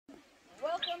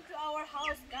Welcome to our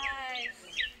house, guys.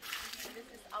 This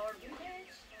is our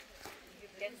village. You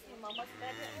can see Mama's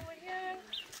garden over here.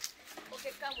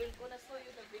 Okay, come, we're gonna show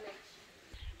you the village.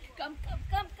 Come.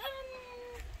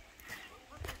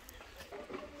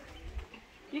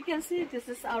 You can see this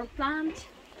is our plant.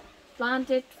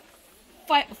 Planted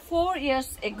 4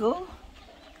 years ago.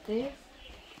 This.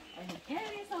 And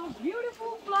here is our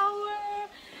beautiful flower.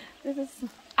 This is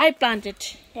I planted.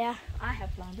 Yeah. I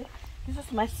have planted. This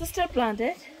is my sister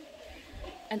planted.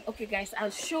 And okay guys, I'll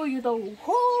show you the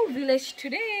whole village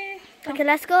today. Come. Okay,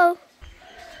 let's go.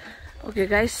 Okay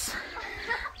guys,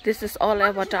 this is all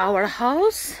about our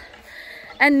house.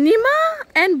 And Nima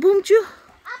and Bumchu.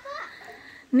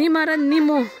 Nima and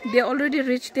Nimo, they already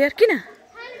reached there. Kina?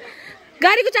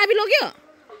 Gari ko chabi logyo?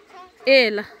 Eh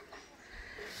la.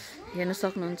 हेर्न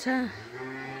सक्नुहुन्छ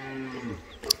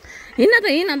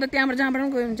हिँड्न त त्यहाँबाट जहाँबाट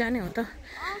पनि गयो जाने हो त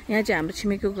यहाँ चाहिँ हाम्रो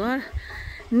छिमेकीको घर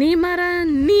निमा र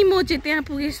निमो चाहिँ त्यहाँ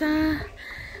पुगेछ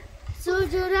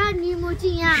सोजो र निमो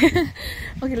चाहिँ यहाँ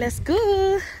ओके लेट्स गो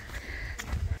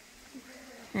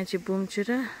यहाँ चाहिँ बुम्छु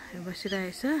र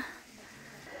बसिरहेछ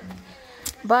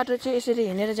बाटो चाहिँ यसरी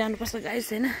हिँडेर जानुपर्छ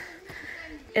गाइस हैन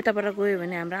यताबाट गयो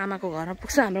भने हाम्रो आमाको घरमा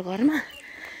पुग्छ हाम्रो घरमा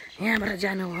यहाँबाट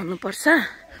जानु हुनुपर्छ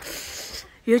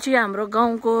यो चाहिँ हाम्रो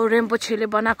गाउँको रिम्पोछेले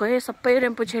बनाएको है सबै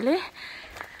रिम्पोछेले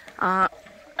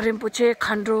रिम्पोछे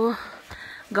खण्ड्रो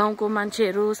गाउँको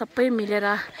मान्छेहरू सबै मिलेर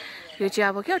यो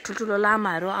चाहिँ अब के ठुल्ठुलो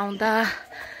लामाहरू आउँदा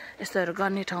यस्तोहरू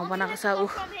गर्ने ठाउँ बनाएको छ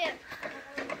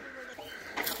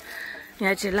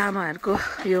यहाँ चाहिँ लामाहरूको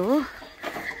यो हो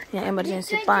यहाँ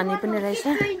इमर्जेन्सी पानी पनि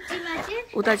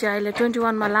रहेछ उता चाहिँ अहिले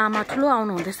 21 मा लामा ठुलो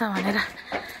आउनु हुँदैछ भनेर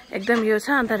एकदम यो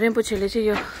छ अन्त रिम्पोछेले चाहिँ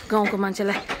यो गाउँको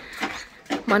मान्छेलाई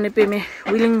मने पेमे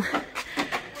विलिङ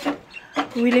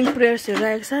प्रेयर्सहरू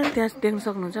राखेको छ त्यहाँ देख्न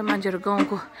सक्नुहुन्छ मान्छेहरू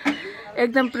गाउँको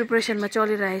एकदम प्रिपरेसनमा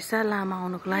चलिरहेछ लामा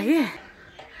आउनुको लागि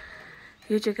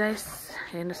यो चाहिँ गाइस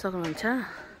हेर्न सक्नुहुन्छ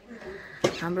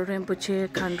हाम्रो रिम्पोछे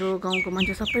खण्ड्रो गाउँको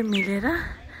मान्छे सबै मिलेर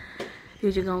यो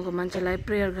चाहिँ गाउँको मान्छेलाई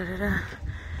प्रेयर गरेर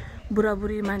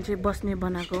बुढाबुढी मान्छे बस्ने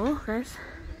बनाएको हो गाइस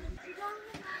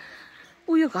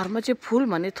उयो घरमा चाहिँ फुल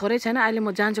भन्ने थोरै छैन अहिले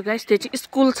म जान्छु गाइस त्यो चाहिँ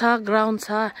स्कुल छ ग्राउन्ड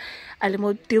छ अहिले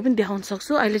म त्यो पनि देखाउन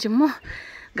सक्छु अहिले चाहिँ म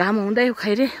घाम हुँदै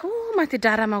खैरे माथि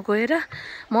डाँडामा गएर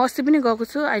म अस्ति पनि गएको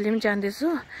छु अहिले पनि जान्दैछु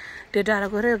त्यो डाँडा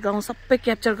गएर गाउँ सबै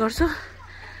क्याप्चर गर्छु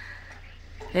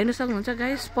हेर्नु सक्नुहुन्छ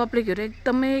गाइस पब्लिकहरू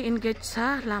एकदमै इन्गेज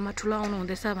छ लामा ठुलो आउनु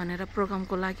हुँदैछ भनेर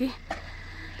प्रोग्रामको लागि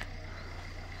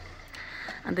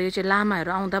अन्त यो चाहिँ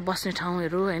लामाहरू आउँदा बस्ने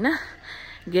ठाउँहरू हैन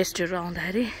गेस्टहरू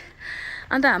आउँदाखेरि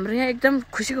अन्त हाम्रो यहाँ एकदम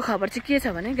खुसीको खबर चाहिँ के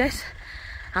छ भने गाइस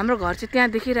हाम्रो घर चाहिँ त्यहाँ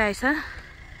देखिरहेछ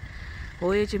हो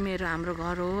यो चाहिँ मेरो हाम्रो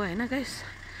घर हो हैन गाइस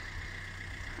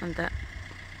अन्त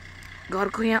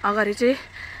घरको यहाँ अगाडि चाहिँ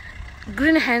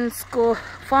ग्रिन ह्यान्ड्सको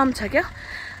फार्म छ क्या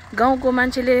गाउँको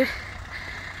मान्छेले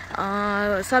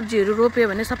सब्जीहरू रोप्यो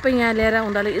भने सबै यहाँ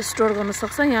ल्याएर उनीहरूले स्टोर गर्न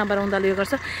सक्छ यहाँबाट उनीहरूले यो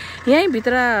गर्छ यहीँ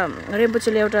भित्र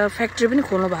रिम्पोछेले एउटा फ्याक्ट्री पनि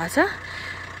खोल्नु भएको छ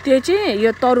त्यो चाहिँ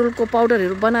यो तरुलको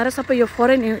पाउडरहरू बनाएर सबै यो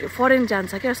फरेन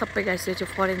जान्छ क्या सबै गाइस यो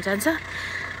चाहिँ फरेन जान्छ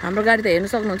हाम्रो गाडी त हेर्नु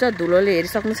सक्नुहुन्छ धुलोले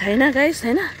हेरिसक्नु छैन गाइस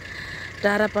हैन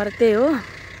डाँडा पर त्यही हो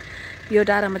यो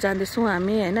डाँडामा जाँदैछौँ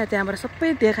हामी हैन त्यहाँबाट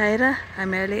सबै देखाएर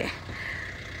हामी अहिले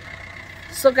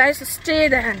so guys stay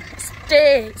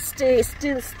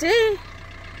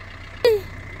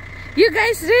you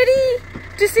guys ready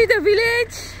to see the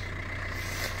village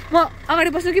म अगाडि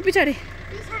बस्छु कि पछाडि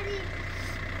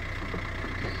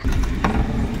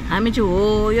हामी चाहिँ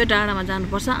हो यो डाँडामा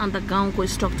जानुपर्छ अन्त गाउँको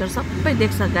स्ट्रक्चर सबै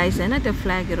देख्छ गाइस हैन त्यो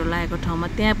फ्ल्यागहरू लागेको ठाउँमा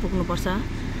त्यहाँ पुग्नुपर्छ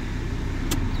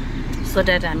सो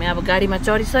द्याट हामी अब गाडीमा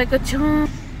चढिसकेको छौँ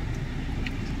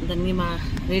अन्त निमा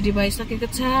रेडी भइसकेको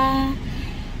छ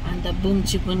अन्त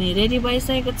बुम्ची पनि रेडी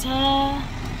भइसकेको छ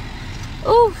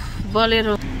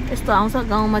बोलेरो यस्तो आउँछ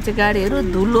गाउँमा चाहिँ गाडीहरू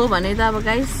धुलो भने त अब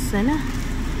गाइस हैन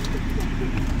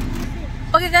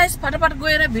ओके गाइस फटाफट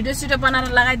गएर भिडियो सिडियो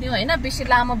बनाएर लगाइदिउँ हैन बेसी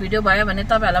लामो भिडियो भयो भने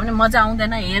तपाईहरुलाई पनि मजा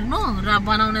आउँदैन हेर्नु र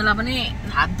बनाउनेलाई पनि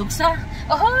हात दुख्छ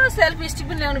ओहो सेल्फी स्टिक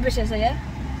पनि ल्याउनु बिर्सेछ यार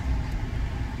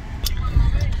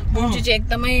बुम्ची चाहिँ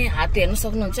एकदमै हात हेर्नु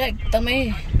सक्नुहुन्छ एकदमै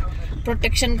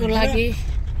प्रोटेक्सनको लागि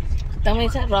एकदमै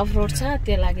छ रफ रोड छ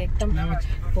त्यो लागि एकदम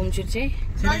बुम्ची चाहिँ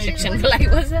प्रोटेक्सनको लागि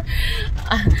बस्छ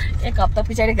एक हप्ता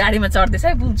पछाडि गाडीमा चढ्दैछ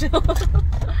है बुम्ची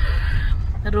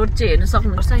रोड चाहिँ हेर्नु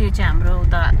सक्नुपर्छ यो चाहिँ हाम्रो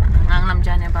उता आङलाम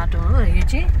जाने बाटो हो यो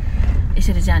चाहिँ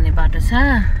यसरी जाने बाटो छ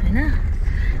हैन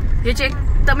यो चाहिँ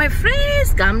एकदमै फ्रेस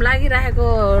घाम लागिरहेको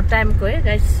टाइमको है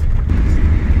गाइस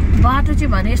बाटो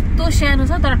चाहिँ भने यस्तो सानो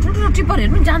छ तर ठुल्ठुलो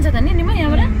टिप्परहरू पनि जान्छ त नि निमा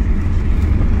यहाँबाट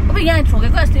अब यहाँ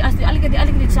ठोकेको अस्ति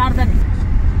अलिकति चार्दा नि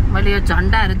मैले यो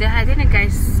झन्डाहरू देखाएको थिएँ नि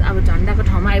गाइस अब झन्डाको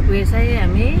ठाउँमा आइपुगेछ है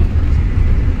हामी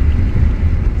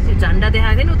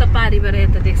पारिबाट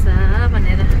यता देख्छ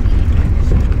भनेर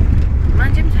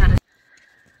मान्छे पनि छ।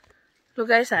 लु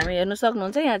गाइस हामी हेर्नु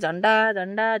सक्नुहुन्छ यहाँ झन्डा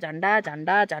झन्डा झन्डा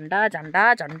झन्डा झन्डा झन्डा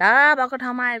झन्डा भएको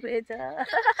ठाउँमा आइपुगेछ।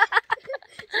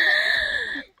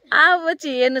 अब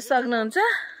चाहिँ हेर्नु सक्नुहुन्छ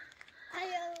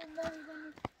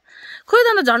खोइ त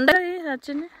झन्डा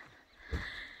साँच्चै नै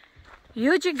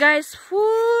यो चाहिँ गाइस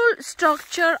फुल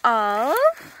स्ट्रक्चर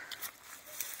अफ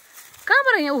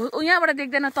कहाँबाट यहाँबाट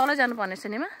देख्दैन तलै जानुपर्ने छ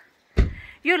निमा।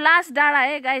 यो लास्ट डाँडा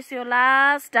है गाइस यो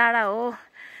लास्ट डाँडा हो।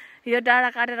 यो डाँडा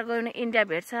काटेर गयो भने इन्डिया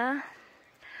भेट्छ।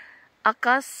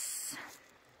 आकाश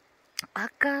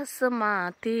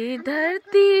आकाशमाथि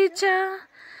धरती छ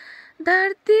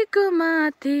धरतीको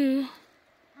माथि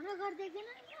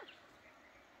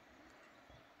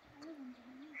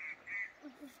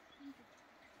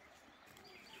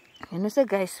हेर्नुहोस् है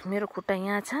गाइस मेरो खुट्टा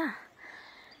यहाँ छ।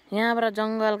 यहाँबाट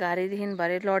जङ्गल घारीदेखि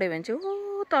भरे लड्यो भने चाहिँ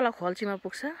ऊ तल खोल्छीमा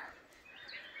पुग्छ।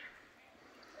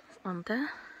 अन्त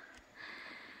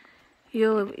यो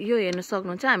हेर्नु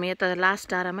सक्नुहुन्छ हामी यता लास्ट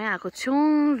डाँडामै आएको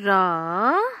छौँ र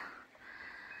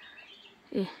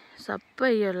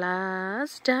सबै यो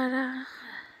लास्ट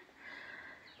डाँडाको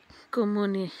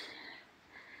मुनि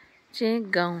चाहिँ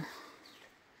गाउँ।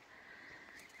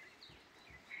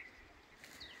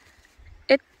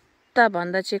 यता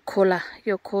भन्दा चाहिँ खोला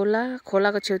यो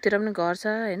खोलाको छेउतिर पनि घर छ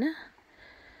हैन।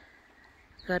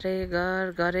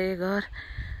 घरै घर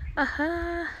आहा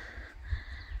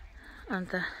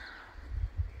अन्त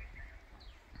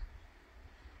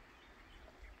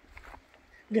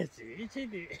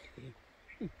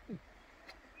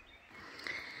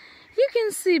you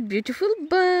can see beautiful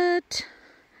bird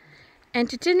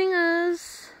entertaining us.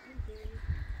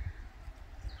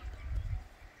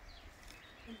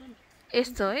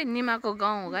 यस्तो है निमाको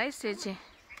गाउँ हो गाइस यो चाहिँ।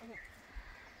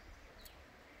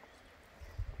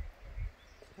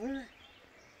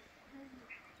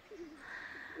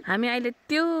 हामी अहिले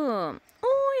त्यो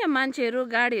यहाँ मान्छेहरू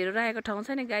गाडीहरू राखेको ठाउँ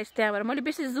छ नि गाइस त्यहाँबाट मैले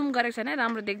बेसी जुम गरेको छैन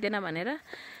राम्रो देख्दैन भनेर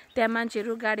त्यहाँ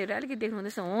मान्छेहरू गाडीहरू अलिकति देख्नु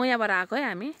हुँदैछ। हो यहाँबाट आएको है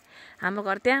हामी हाम्रो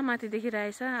घर त्यहाँ माथि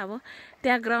देखिरहेछ। अब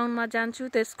त्यहाँ ग्राउन्डमा जान्छु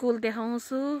त्यो स्कुल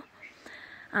देखाउँछु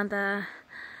अन्त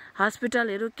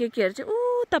हस्पिटलहरू केहरू चाहिँ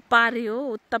उता पारी हो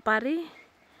उता पारी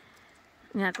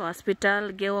यहाँको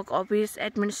हस्पिटल गेवक अफिस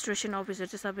एडमिनिस्ट्रेसन अफिसहरू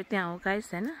चाहिँ सबै त्यहाँ हो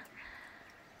गाइस हैन।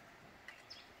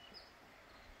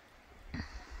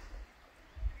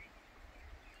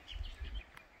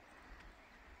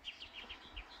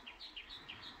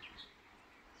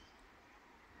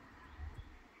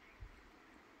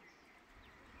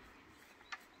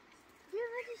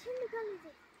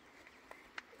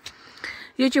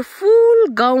 यो चाहिँ फुल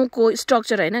गाउँको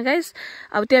स्ट्रक्चर हैन गाइस।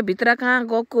 अब त्यहाँ भित्र कहाँ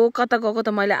गएको कता गएको त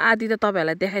मैले आधी त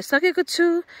तपाईहरुलाई देखाइसकेको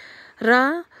छु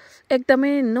र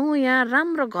एकदमै नयाँ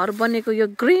राम्रो घर बनेको यो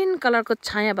ग्रीन कलरको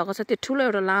छाया भएको छ। त्यो ठुलो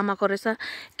एउटा लामाको रहेछ।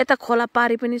 यता खोला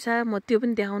पारी पनि छ म त्यो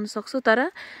पनि देखाउन सक्छु। तर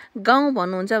गाउँ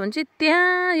भन्नुहुन्छ भने चाहिँ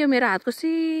त्यहाँ यो मेरो हातको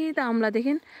सिधा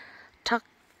अम्लादेखि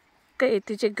ठक्कै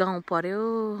यति चाहिँ गाउँ पर्यो।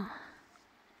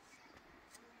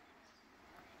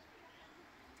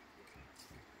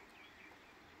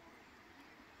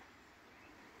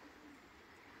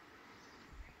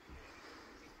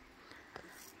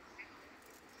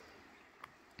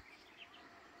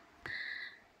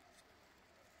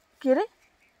 के रे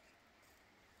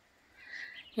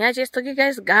यहाँ चाहिँ यस्तो कि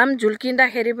गाइस घाम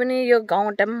झुल्किँदाखेरि पनि यो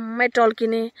गाउँ ट्याम्मै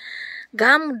टल्किने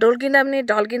घाम ढल्किँदा पनि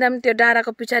त्यो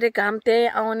डाँडाको पछाडि घाम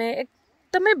त्यही आउने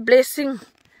एकदमै ब्लेसिङ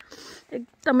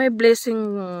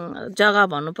जग्गा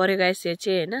भन्नु पर्यो गाइस यो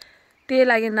चाहिँ हैन। त्यही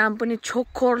लागि नाम पनि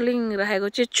छोखोर्लिङ राखेको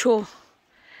चाहिँ छो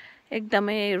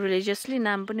एकदमै रिलिजियसली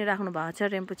नाम पनि राख्नु भएको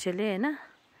छ रिम्पोछेले हैन।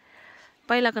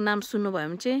 पहिलाको नाम सुन्नुभयो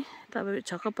भने चाहिँ तपाईँ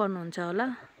छक्क पर्नुहुन्छ होला।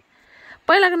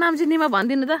 पहिलाको नाम चाहिँ निमा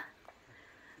भन्दिनु त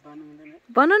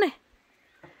भन्नु नै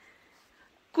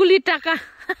कुलीटाका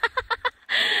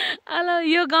अल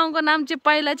यो गाउँको नाम चाहिँ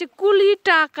पहिला चाहिँ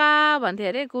कुलीटाका भन्थे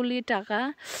अरे कुलीटाका।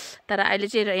 तर अहिले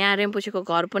चाहिँ यहाँ रिम्पोछेको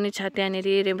घर पनि छ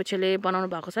त्यहाँनिर रिम्पोछेले बनाउनु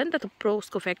भएको छ नि त थुप्रो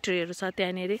उसको फ्याक्ट्रीहरू छ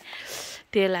त्यहाँनिर।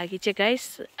 त्यही लागि चाहिँ गाइस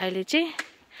अहिले चाहिँ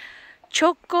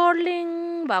छोखोर्लिङ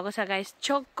भएको छ गाइस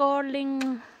छोखोर्लिङ।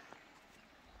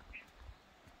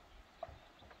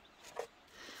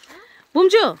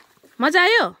 बुम्छु मजा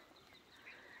आयो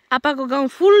आपाको गाउँ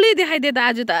फुल्ली देखाइदियो त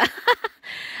आज त।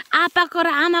 आपाको र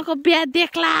आमाको बिहा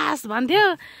देखलास भन्थ्यो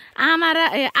आमा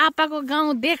र आपाको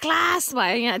गाउँ देखलास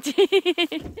भयो यहाँ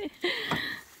चाहिँ।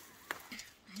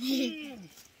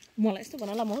 मलाई यस्तो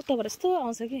भन ल म तपाईहरु यस्तो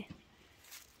आउँछ कि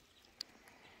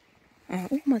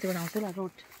माथिबाट आउँछ ल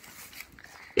रोड।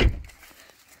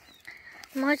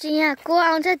 म चाहिँ यहाँ को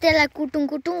आउँछ त्यसलाई कुटुङ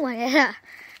कुटुङ भनेर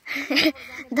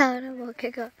दाउरा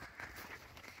बोकेको।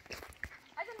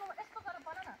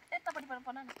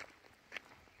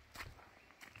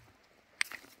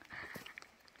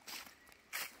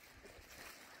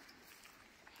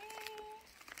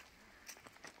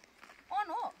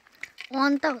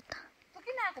 अन्त हो त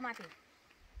किन आएको माथि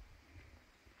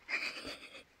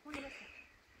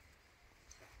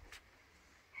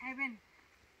हेभेन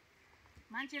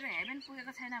मान्छेहरू हेभेन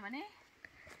पुगेको छैन भने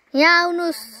यहाँ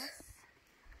आउनुस्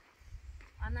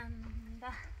आनन्द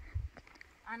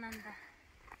आनन्द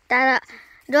तर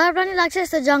डर पनि लाग्छ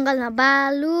यस्तो जङ्गलमा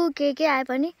बालु के आए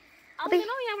पनि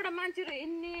आउँदैनौ यहाँबाट मान्छेहरू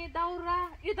हिँड्ने दाउरा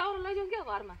यो दाउरा लैजाउँ क्या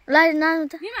घरमा नानु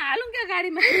त निमा हालौँ क्या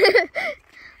गाडीमा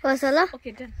होस् ल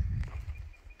ओके डन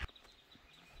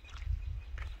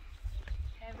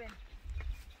हेभेन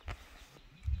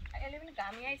अहिले पनि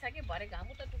घाम आइसक्यो भरे घाम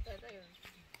उता टुट्छ यो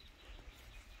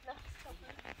ल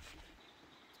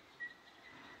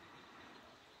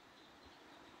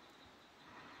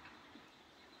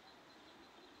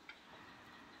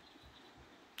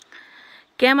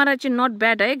क्यामेरा चाहिँ नट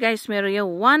ब्याड है गाइस मेरो यो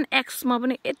 1x मा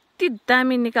पनि यति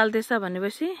दामी निकाल्दैछ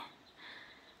भनेपछि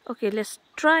ओके लेट्स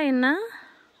ट्राई ना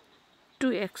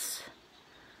 2x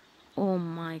oh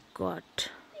my God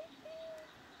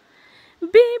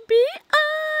baby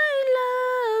I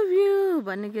love you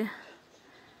भन्ने के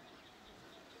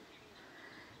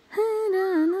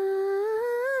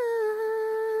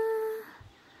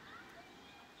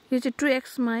यो चाहिँ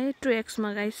 2x मा है 2x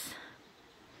मा गाइस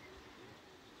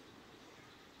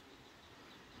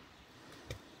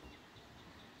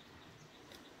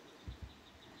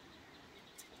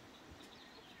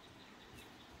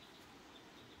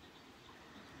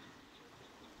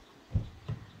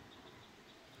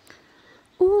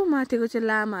माथिको चाहिँ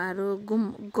लामाहरू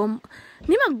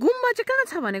निमा गुम्बा चाहिँ कहाँ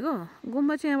छ भनेको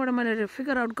गुम्बा चाहिँ यहाँबाट मैले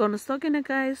फिगर आउट गर्नु सकेन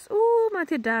गाइस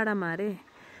माथि डाँडामा अरे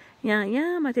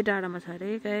यहाँ माथि डाँडामा छ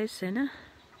अरे गाइस हैन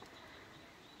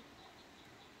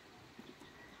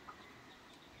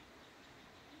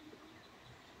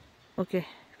ओके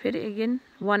फेरि अगेन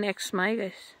 1x मा है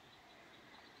गाइस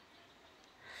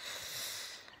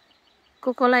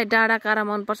कोलाई डाँडा काँडा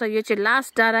मनपर्छ यो चाहिँ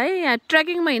लास्ट डाँडा है यहाँ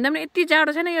ट्रेकिङमा हिँड्दा पनि यति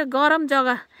जाडो छैन यो गरम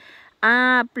जग्गा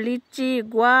आँप लिची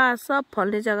गुवा सब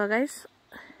फल्ने जग्गा गाइस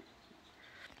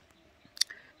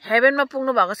हेभेनमा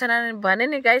पुग्नु भएको छैन भने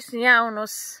नि गाइस यहाँ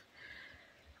आउनुहोस्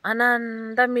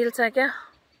आनन्द मिल्छ क्या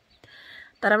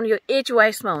तर पनि यो एज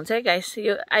वाइसमा हुन्छ है गाइस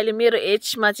यो अहिले मेरो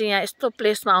एजमा चाहिँ यहाँ यस्तो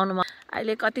प्लेसमा आउनुमा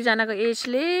अहिले कतिजनाको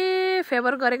एजले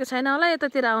फेभर गरेको छैन होला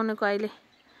यतातिर आउनुको अहिले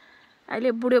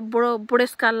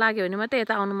बुढेसकाल लाग्यो भने मात्रै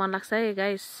यता आउनु मन लाग्छ है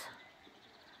गाइस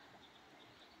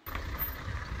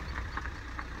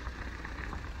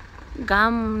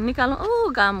घाम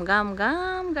निकालौँ घाम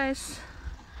गाइस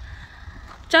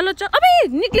चलो अबे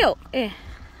निक्ल्यो ए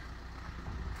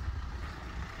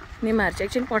निमाहरू चाहिँ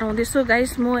एकछिन पठाउँदैछु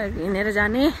गाइस म हिँडेर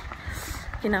जाने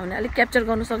किनभने अलिक क्याप्चर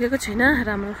गर्नु सकेको छैन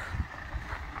राम्रो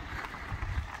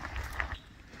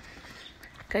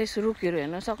गाइस रुखहरू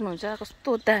हेर्न सक्नुहुन्छ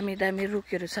कस्तो दामी दामी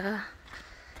रुखहरू छ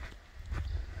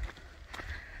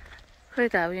खै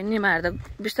त अब यो निमाहरू त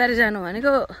बिस्तारै जानु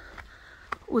भनेको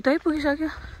उतै पुगिसक्यो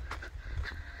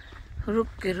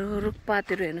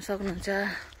रुखपातहरू हेर्न सक्नुहुन्छ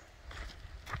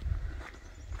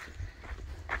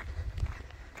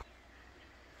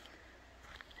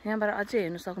यहाँबाट अझै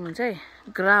हेर्न सक्नुहुन्छ है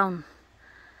ग्राउन्ड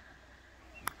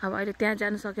अब अहिले त्यहाँ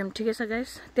जानु सक्यौँ ठिकै छ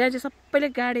गाइस त्यहाँ चाहिँ सबैले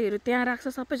गाडीहरू त्यहाँ राख्छ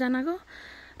सबैजनाको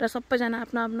र सबैजना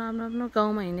आफ्नो आफ्नो आफ्नो आफ्नो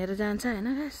गाउँमा हिँडेर जान्छ हैन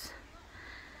गाइस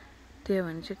त्यो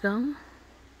भने चाहिँ गाउँ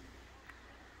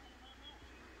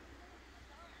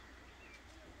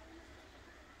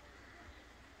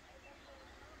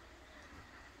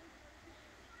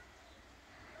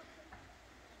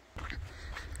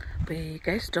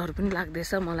गाइस डर पनि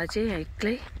लाग्दैछ मलाई चाहिँ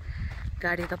एक्लै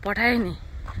गाडी त पठाए नि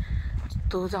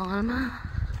यस्तो जङ्गलमा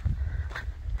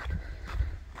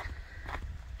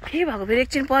के भएको फेरि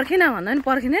एकछिन पर्खिन भन्दा पनि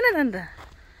पर्खिँदैन त अन्त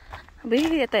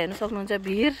फेरि यता हेर्न सक्नुहुन्छ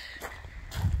भिर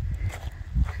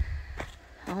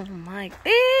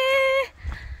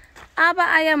अब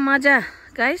आया मजा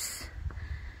गाइस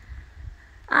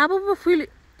अब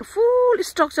फुल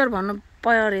स्ट्रक्चर भन्नु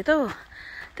पर्यो अरे त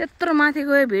त्यत्रो माथि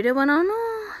गयो भिडियो बनाउनु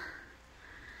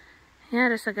यहाँ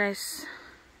रहेछ गाइस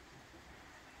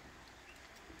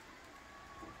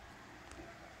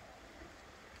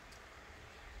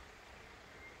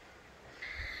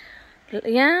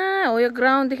यहाँ हो यो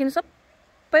ग्राउन्डदेखि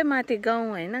सबै माथि गाउँ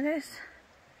होइन गाइस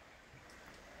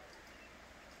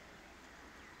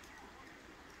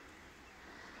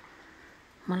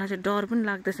मलाई चाहिँ डर पनि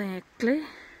लाग्दैछ यहाँ एक्लै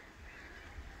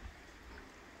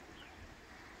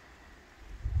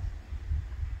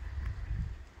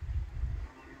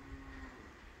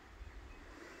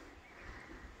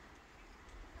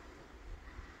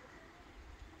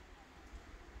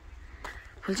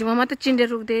फुल्चीमा मात्रै चिन्डे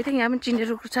रुख देखेको थिएँ यहाँ पनि चिन्डे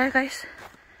रुख छ गाइस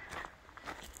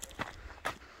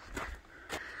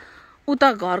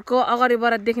उता घरको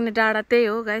अगाडिबाट देखिने डाँडा त्यही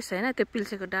हो गाइस हैन, त्यो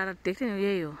पिल्सेको डाँडा देख्थ्यो नि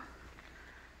यही हो।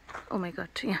 ओ माय गॉड,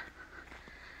 यहाँ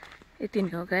यति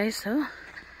नै हो गाइस हो।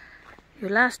 यो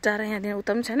लास्ट डाँडा यहाँदेखि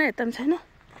उता पनि छैन यता पनि छैन।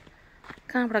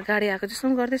 कहाँबाट गाडी आएको जस्तो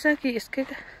पनि गर्दैछ कि यसकै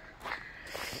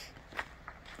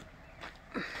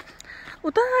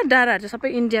उता डाँडाहरू चाहिँ सबै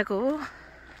इन्डियाको हो।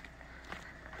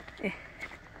 ए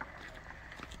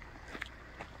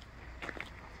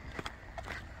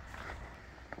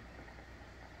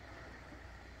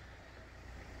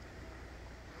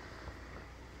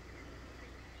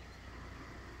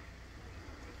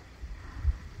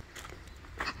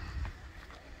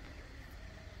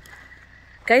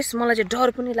गाइस मलाई चाहिँ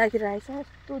डर पनि लागिरहेछ।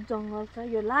 यस्तो जङ्गल छ,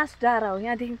 यो लास्ट डाँडा हो,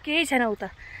 यहाँदेखि केही छैन, उता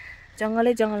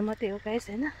जङ्गलै जङ्गल मात्रै हो गाइस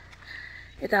हैन।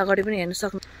 यता अगाडि पनि हेर्न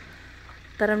सक्नु।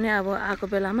 तर पनि अब आएको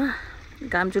बेलामा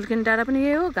घाम झुल्किने डाँडा पनि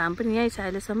यही हो, घाम पनि यही छ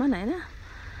अहिलेसम्म हैन।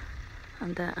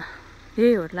 अन्त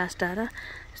यही हो लास्ट डाँडा।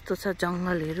 यस्तो छ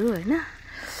जङ्गलहरू हैन।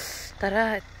 तर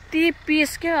यति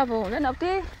पिस क्या अब हुँदैन, अब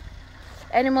त्यही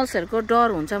एनिमल्सहरूको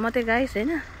डर हुन्छ मात्रै गाइस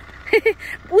हैन।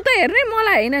 उता हेर्नै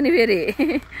मलाई होइन नि फेरि।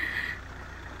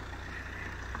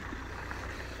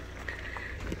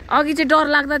 अघि चाहिँ डर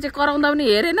लाग्दा चाहिँ कराउँदा पनि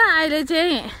हेरेन, अहिले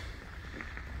चाहिँ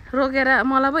रोकेर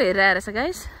मलाई पो हेरेर रहेछ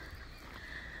गाइस।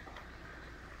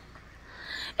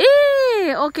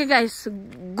 ए ओके गाइस,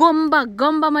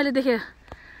 गुम्बा मैले देखेँ,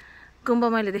 गुम्बा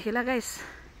मैले देखेँ ल गाइस।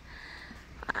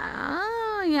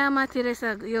 यहाँ माथि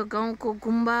रहेछ यो गाउँको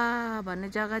गुम्बा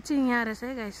भन्ने जग्गा चाहिँ यहाँ रहेछ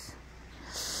है गाइस।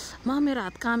 मेरो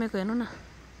हात कामेको हेर्नु न,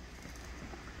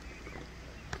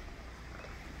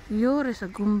 यो रहेछ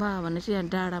गुम्बा भन्ने चाहिँ यहाँ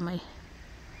डाँडामै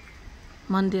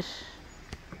मन्दिर।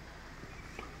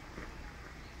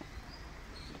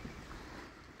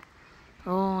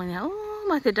 हो यहाँ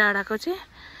माथि डाँडाको चाहिँ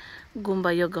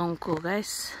गुम्बा यो गाउँको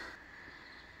गाइस।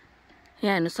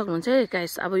 यहाँ हेर्न सक्नुहुन्छ है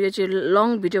गाइस। अब यो चाहिँ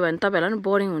लङ भिडियो भयो भने तपाईँहरूलाई पनि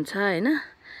बोरिङ हुन्छ हैन।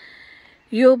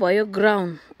 यो भयो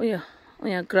ग्राउन्ड, उयो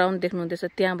यहाँ ग्राउन्ड देख्नुहुँदैछ,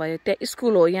 त्यहाँ भयो त्यहाँ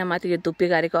स्कुल हो, यहाँ माथि यो धुप्पी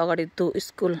गाडीको अगाडि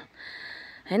स्कुल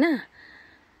हैन।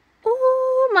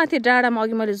 माथि डाँडामा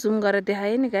अघि मैले जुम गरेर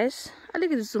देखाएँ नि गाइस,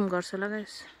 अलिकति जुम गर्छु ल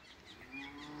गाइस।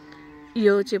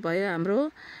 यो चाहिँ भयो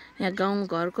हाम्रो यहाँ गाउँ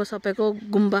घरको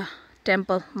सबैको गुम्बा,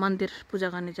 टेम्पल, मन्दिर,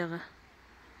 पूजा गर्ने जग्गा।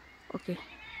 ओके,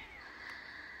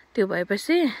 त्यो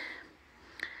भएपछि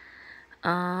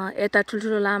यता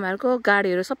ठुल्ठुलो लामाहरूको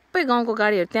गाडीहरू सबै गाउँको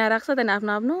गाडीहरू त्यहाँ राख्छ, त्यहाँदेखि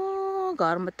आफ्नो आफ्नो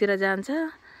घरतिर जान्छ,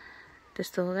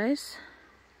 त्यस्तो हो गाइस।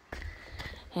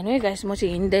 हेर्नु है गाइस, म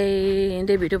चाहिँ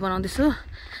हिँड्दै भिडियो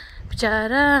बनाउँदैछु।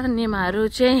 बिचारा निमाहरू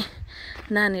चाहिँ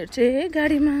नानीहरू चाहिँ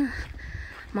गाडीमा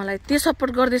मलाई त्यो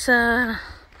सपोर्ट गर्दैछ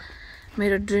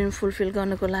मेरो ड्रिम फुलफिल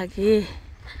गर्नको लागि।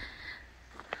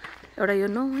 एउटा यो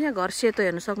नयाँ घर सेतो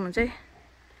हेर्न सक्नुहुन्छ है,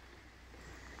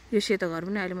 यो सेतो घर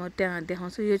पनि अहिले म त्यहाँ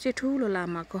देखाउँछु। यो चाहिँ ठुलो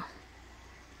लामाको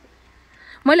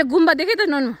मैले गुम्बा देखेँ त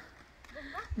ननु,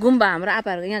 गुम्बा हाम्रो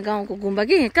आपाहरूको यहाँ गाउँको गुम्बा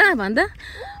कि कहाँ भन्दा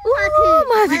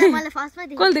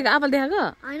कसले देखा, आपाले देखाएको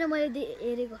हैन मैले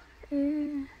हेरेको।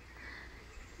 ए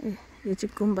यो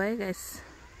चाहिँ गुम्बा है गाइस।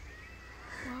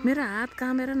 मेरो हात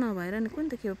कामेरा नभएर नि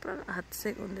कुन त के हो, पुरा हात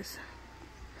सेक हुँदैछ,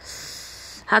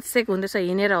 हात सेक हुँदैछ।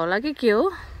 हिँडेर होला कि के हो,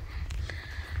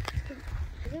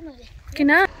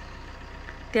 किन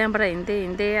त्यहाँबाट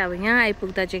हिँड्दै अब यहाँ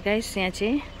आइपुग्दा चाहिँ गाइस, यहाँ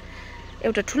चाहिँ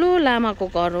एउटा ठुलो लामाको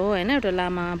घर हो हैन। एउटा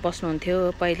लामा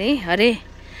बस्नुहुन्थ्यो पहिले अरे।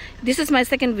 This is my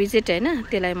second visit हैन,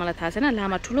 त्यसलाई मलाई थाहा छैन।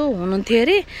 लामा ठुलो हुनुहुन्थ्यो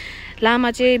अरे,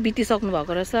 लामा चाहिँ बितिसक्नु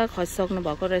भएको रहेछ, खसिसक्नु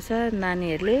भएको रहेछ।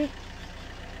 नानीहरूले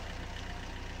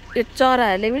यो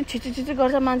चराहरूले पनि छिटो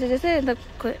गर्छ मान्छे जस्तै,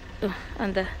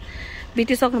 अन्त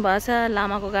बितिसक्नु भएको छ।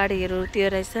 लामाको गाडीहरू त्यो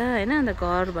रहेछ हैन। अन्त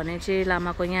घर भने चाहिँ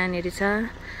लामाको यहाँनिर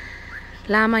छ।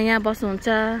 लामा यहाँ बस्नुहुन्छ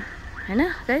हैन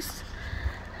गाइस।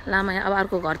 लामा यहाँ अब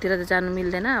अर्को घरतिर त जानु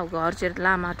मिल्दैन, अब घर चाहिँ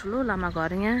लामा ठुलो लामा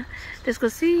घर यहाँ। त्यसको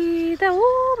सिधा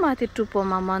माथि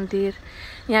टुप्पोमा मन्दिर,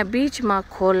 यहाँ बिचमा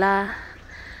खोला,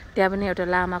 त्यहाँ पनि एउटा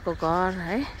लामाको घर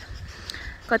है।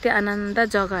 कति आनन्द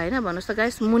जग्गा हैन भन्नुहोस् त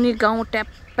गाइस। मुनि गाउँ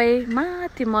ट्याप्पै,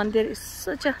 माथि मन्दिर,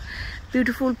 सच अ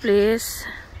ब्युटिफुल प्लेस।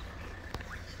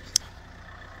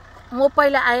 म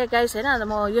पहिला आएँ गाइस हैन। अन्त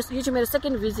म यो चाहिँ मेरो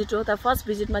सेकेन्ड भिजिट हो। त फर्स्ट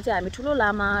भिजिटमा चाहिँ हामी ठुलो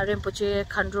लामा रिम्पोचे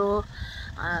खान्ड्रो,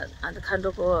 अन्त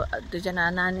खान्ड्रोको दुईजना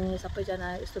नानी सबैजना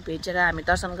यस्तो भेटेर हामी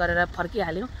दर्शन गरेर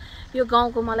फर्किहाल्यौँ। यो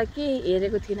गाउँको मलाई केही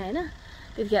हेरेको थिइनँ हैन।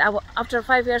 त्यतिखेर अब आफ्टर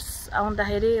 5 इयर्स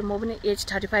आउँदाखेरि म पनि एज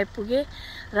 35 पुगेँ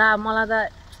र मलाई त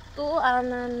यस्तो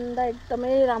आनन्द,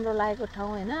 एकदमै राम्रो लागेको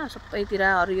ठाउँ हैन। सबैतिर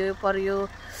हरियो परियो,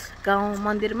 गाउँ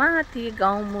मन्दिर माथि,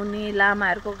 गाउँ मुनि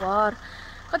लामाहरूको घर,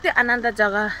 कति आनन्द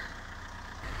जग्गा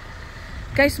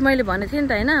गाइस। मैले भनेको थिएँ नि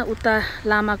त हैन, उता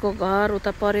लामाको घर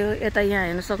उता पर्यो, यता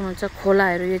यहाँ हेर्न सक्नुहुन्छ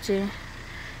खोलाहरू। यो चाहिँ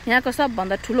यहाँको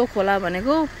सबभन्दा ठुलो खोला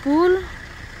भनेको पुल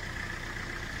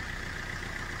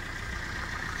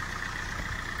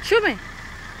सुमे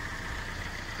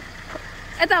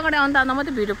यता अगाडि अन्त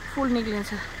मात्रै भिडियो फुल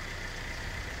निक्लिन्छ।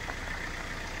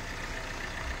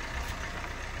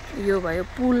 यो भयो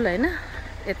पुल हैन।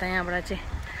 यता यहाँबाट चाहिँ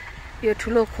यो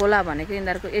ठुलो खोला भनेको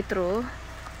यिनीहरूको यत्रो हो।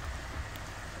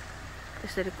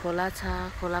 यसरी खोला छ,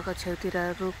 खोलाको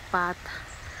छेउतिर रुखपात,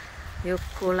 यो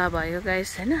खोला भयो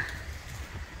गाइस हैन।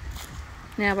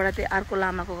 यहाँबाट त्यो अर्को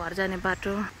लामाको घर जाने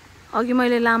बाटो। अघि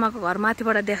मैले लामाको घर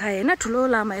माथिबाट देखाएँ हैन, ठुलो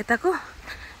लामा यताको।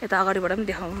 यता अगाडिबाट पनि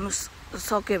देखाउनु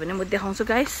सक्यो भने म देखाउँछु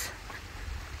गाइस।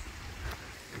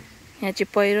 यहाँ चाहिँ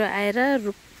पहिरो आएर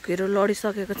रुखहरू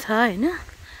लडिसकेको छ हैन।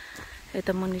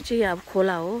 यता मुनि चाहिँ अब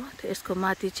खोला हो, यसको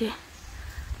माथि चाहिँ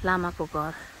लामाको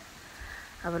घर।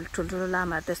 अब ठुल्ठुलो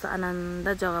लामाहरू त्यस्तो आनन्द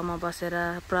जग्गामा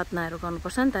बसेर प्रार्थनाहरू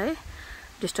गर्नुपर्छ नि त है,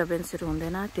 डिस्टर्बेन्सहरू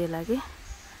हुँदैन, त्यही लागि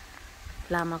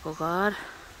लामाको घर।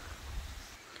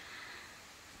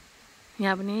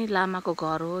 यहाँ पनि लामाको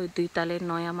घर हो, दुई तले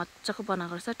नयाँ मजाको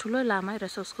बनाएको रहेछ, ठुलो लामै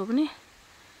रहेछ उसको पनि।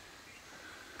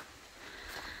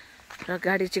 र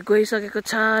गाडी चाहिँ गइसकेको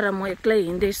छ र म एक्लै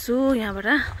हिँड्दैछु यहाँबाट।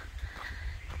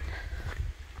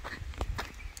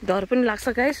 डर पनि लाग्छ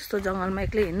गाइस यस्तो जङ्गलमा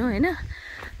एक्लै हिँड्नु हैन।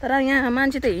 तर यहाँ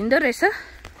मान्छे त हिँड्दो रहेछ,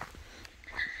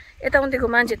 यताउतिको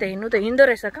मान्छे त हिँड्दो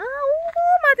रहेछ। कहाँ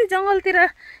माथि जङ्गलतिर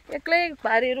एक्लै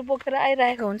भारीहरू बोकेर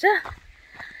आइरहेको हुन्छ।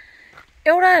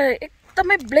 एउटा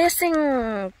एकदमै ब्लेसिङ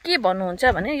के भन्नुहुन्छ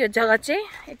भने यो जग्गा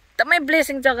चाहिँ एकदमै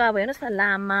ब्लेसिङ जग्गा अब हेर्नुहोस् न,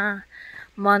 लामा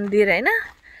मन्दिर हैन।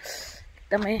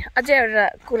 एकदमै अझै एउटा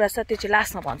कुरा छ, त्यो चाहिँ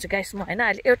लास्टमा भन्छु गाइस म हैन।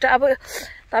 अहिले एउटा अब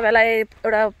तपाईँलाई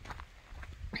एउटा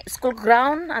स्कुल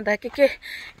ग्राउन्ड अन्त के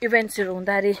इभेन्ट्सहरू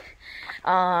हुँदाखेरि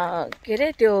के अरे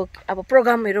त्यो अब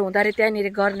प्रोग्रामहरू हुँदाखेरि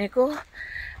त्यहाँनिर गर्नेको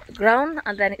ग्राउन्ड,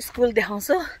 अन्त त्यहाँदेखि स्कुल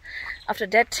देखाउँछु। आफ्टर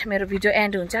द्याट मेरो भिडियो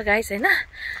एन्ड हुन्छ गाइस हैन।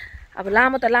 अब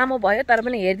लामो त लामो भयो तर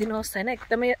पनि हेरिदिनुहोस् हैन,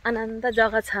 एकदमै आनन्द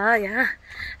जग्गा छ यहाँ।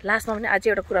 लास्टमा पनि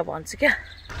अझै एउटा कुरा भन्छु क्या।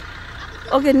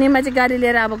 ओके, निमा चाहिँ गाडी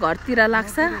लिएर अब घरतिर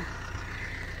लाग्छ।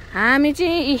 हामी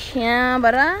चाहिँ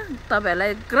यहाँबाट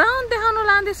तपाईँहरूलाई ग्राउन्ड देखाउन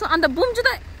लाँदैछौँ। अन्त बुम्चु त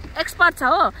एक्सपर्ट छ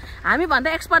हो, हामी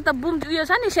भन्दा एक्सपर्ट त बुम्चु यो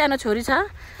छ नि, सानो छोरी छ,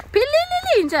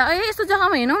 पिल्लिली हिँड्छ। यस्तो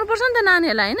जग्गामा हिँडाउनु पर्छ नि त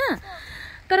नानीहरूलाई हैन।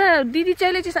 तर दिदी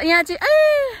चाहिँले चाहिँ यहाँ चाहिँ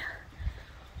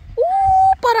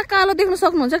पर कालो देख्न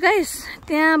सक्नुहुन्छ गाइस।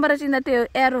 त्यहाँबाट चाहिँ त्यो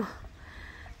एरो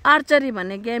आर्चरी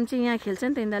भन्ने गेम चाहिँ यहाँ खेल्छ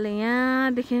नि त यिनीहरूले।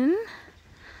 यहाँदेखि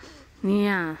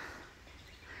यहाँ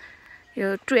यो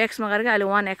 2x मा गरेको, अहिले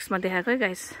 1x मा देखाएको है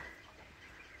गाइस।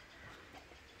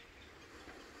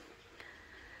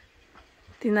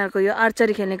 तिनीहरूको यो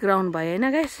आर्चरी खेल्ने ग्राउन्ड भयो हैन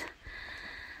गाइस।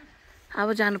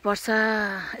 अब जानुपर्छ।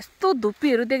 यस्तो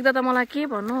धुप्पीहरू देख्दा त मलाई के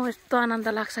भन्नु, यस्तो आनन्द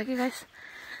लाग्छ कि गाइस।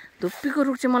 धुप्पीको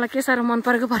रुख चाहिँ मलाई के साह्रो मन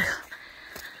परेको।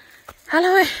 हेलो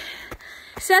है,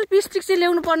 सेल्फी स्टिक चाहिँ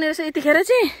ल्याउनु पर्ने रहेछ यतिखेर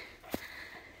चाहिँ।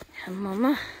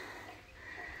 आम्मामा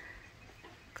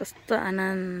कस्तो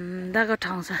आनन्दको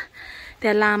ठाउँ छ।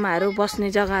 त्यहाँ लामाहरू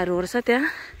बस्ने जग्गाहरू रहेछ त्यहाँ।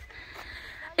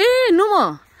 ए नुमो,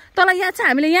 तँलाई याद छ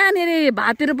हामीले यहाँनिर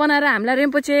भातहरू बनाएर हामीलाई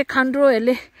रिम्पोचे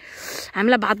खन्ड्रोहरूले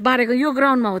हामीलाई भात बारेको यो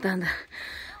ग्राउन्डमा हो त।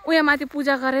 अन्त उयो माथि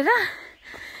पूजा गरेर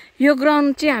यो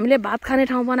ग्राउन्ड चाहिँ हामीले भात खाने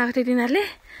ठाउँ बनाएको थियो तिनीहरूले।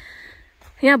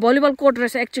 यहाँ भलिबल कोर्ट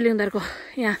रहेछ एक्चुअली उनीहरूको,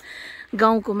 यहाँ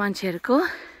गाउँको मान्छेहरूको।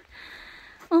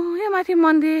 यहाँ माथि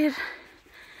मन्दिर।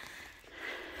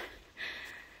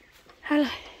 हेलो,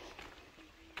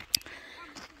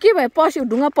 के भयो, पस्यो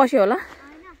ढुङ्गा पस्यो होला।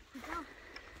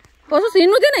 पसोस्,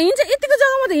 हिँड्नु दिएन, हिँड्छ यतिको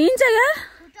जग्गामा त हिँड्छ यार।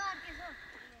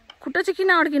 खुट्टा चाहिँ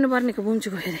किन अड्किनु पर्नेको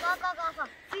बुम्चुको फेरि।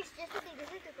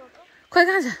 खोइ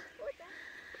कहाँ छ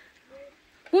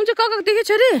बुम्चु? कक देख्यो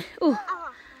छोरी?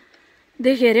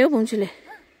 देख्यो अरे हौ बुम्चुले।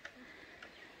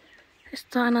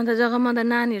 यस्तो आनन्द जग्गामा त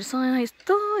नानीहरूसँग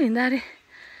यस्तो हिँड्दा अरे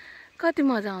कति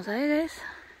मजा आउँछ है गाइस।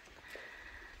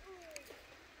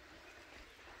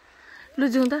 लु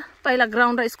जाउँ त, पहिला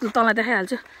ग्राउन्ड र स्कुल तँलाई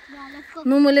देखाइहाल्छु।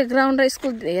 नुमुले ग्राउन्ड र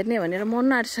स्कुल हेर्ने भनेर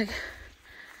मन आँटिसक्यो।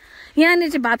 यहाँनिर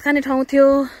चाहिँ भात खाने ठाउँ थियो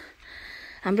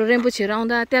हाम्रो रिम्पोचेहरू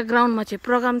आउँदा। त्यहाँ ग्राउन्डमा चाहिँ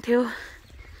प्रोग्राम थियो।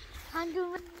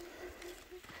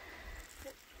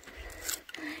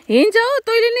 हिँड्छ हौ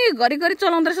तैँले नि, घरिघरि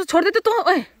चलाउँदो रहेछ। छोड्दै त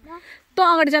तँ, तँ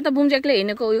अगाडि जा त, बुम्चु एक्लै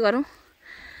हिँडेको उयो गरौँ।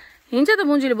 हिँड्छ त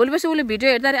बुम्चुले। भोलि पर्सि उसले भिडियो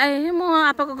हेर्दा आए म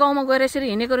आपाको गाउँमा गएर यसरी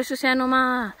हिँडेको रहेछु सानोमा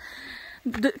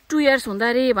 2 इयर्स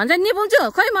हुँदाखेरि भन्छ नि बुम्चु।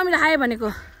 खै मम्मीले खायो भनेको।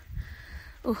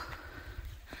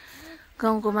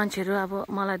 गाउँको मान्छेहरू अब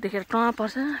मलाई देखेर टँ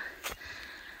पर्छ।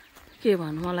 के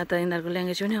भन्नु, मलाई त यिनीहरूको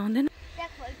ल्याङ्ग्वेज पनि आउँदैन।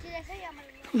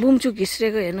 बुम्चु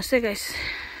घिस्रेको हेर्नुहोस् है गाइस।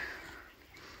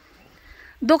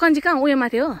 दोकान चाहिँ कहाँ? उयो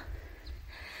माथि हो।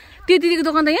 त्यो दिदीको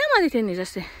दोकान त यहाँ माथि थियो नि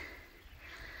जस्तै।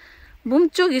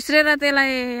 बुम्चु घिस्रेर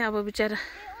त्यसलाई अब बिचरा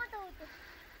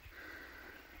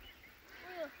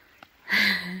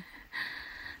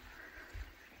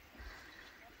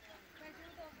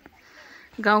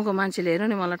गाउँको मान्छेले हेर्नु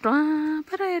नि मलाई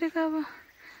टपर हेरेको अब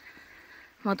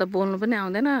म त बोल्नु पनि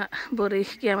आउँदैन बरु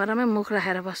क्यामेरामै मुख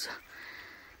राखेर बस्छु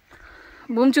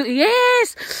बुम्चु यस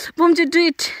बुम्चु डु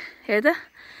इट हेर त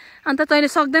अन्त तैँले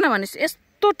सक्दैन भनेपछि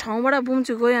यस्तो ठाउँबाट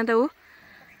बुम्चु गयो अन्त ऊ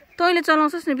तैँले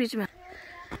चलाउँछस् नि बिचमा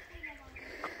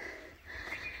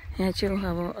यहाँ चाहिँ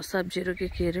अब सब्जीहरू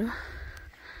केहरू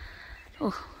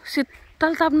ओह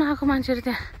शीतल ताप्न आएको मान्छेहरू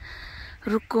त्यहाँ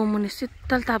रुखको मुनि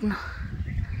शीतल ताप्नु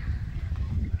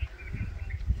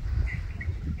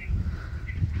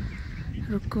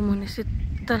रुखको मुनि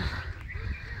शीतल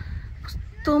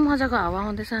कस्तो मजाको हावा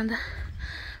आउँदैछ अन्त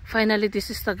finally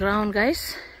this is the ground guys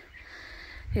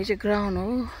यो चाहिँ ग्राउन्ड हो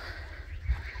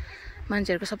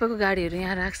मान्छेहरूको सबैको गाडीहरू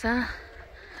यहाँ राख्छ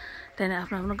त्यहाँदेखि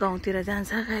आफ्नो आफ्नो गाउँतिर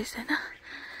जान्छ गाइस होइन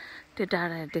त्यो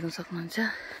डाँडाहरू देख्न सक्नुहुन्छ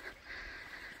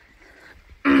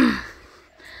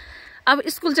अब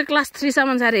स्कुल चाहिँ क्लास 3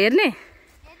 सम्म छ अरे हेर्ने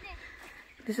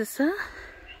this is a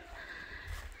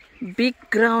big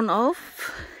ground of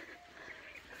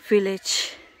village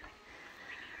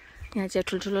यहाँ चाहिँ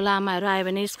ठुल्ठुलो लामाहरू आयो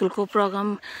भने स्कुलको प्रोग्राम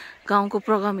गाउँको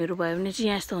प्रोग्रामहरू भयो भने चाहिँ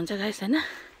यहाँ यस्तो हुन्छ गाइस होइन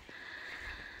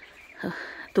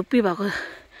धुप्पी भएको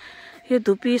यो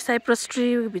धुप्पी साइप्रस ट्री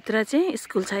भित्र चाहिँ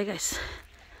स्कुल छ है गाइस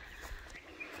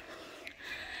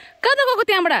कहाँ त गएको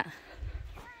त्यहाँबाट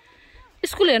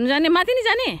स्कुल हेर्नु जाने माथि नि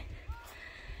जाने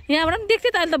यहाँबाट पनि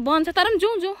देख्थेँ त अहिले त बन्द छ तर पनि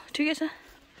जाउँ ठिकै छ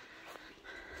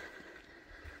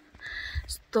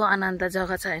यस्तो आनन्द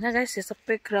जग्गा छ होइन गाइस यो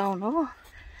सबै ग्राउन्ड हो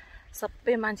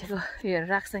सबै मान्छेको उयोहरू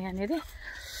राख्छ यहाँनिर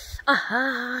आहा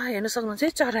हेर्नु सक्नुहुन्छ है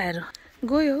चराहरू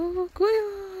गयो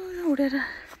उडेर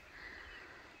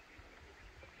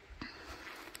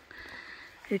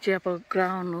यो चाहिँ अब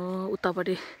ग्राउन्ड हो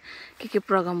उतापट्टि के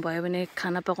प्रोग्राम भयो भने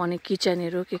खाना पकाउने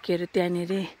किचनहरू केहरू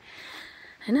त्यहाँनिर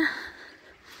होइन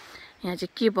यहाँ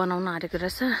चाहिँ के बनाउन आँटेको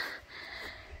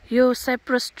रहेछ यो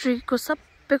साइप्रस ट्रीको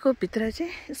सबैको भित्र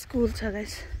चाहिँ स्कुल छ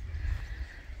गाइस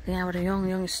यहाँबाट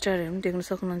यङ स्टारहरू पनि देख्न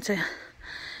सक्नुहुन्छ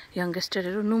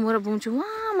यङ्गस्टरहरू नुमो र बुम्छु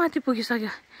वहाँ माथि पुगिसक्यो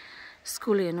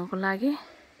स्कुल हेर्नुको लागि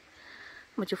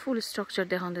म चाहिँ फुल structure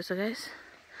देखाउँदैछु guys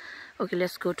okay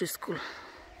let's go to school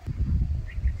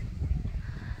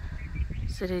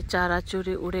यसरी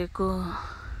चराचुरी उडेको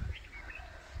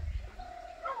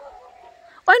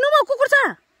ओइ नुमो कुकुर छ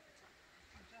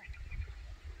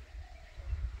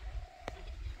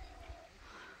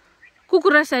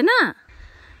कुकुर रहेछ होइन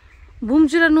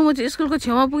बुम्चु र नुमो चाहिँ स्कुलको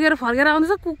छेउमा पुगेर फर्केर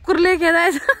आउँदैछ कुकुरले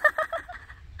खेदाएछ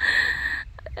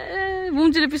ए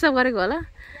बुम्चुले पिसाब गरेको होला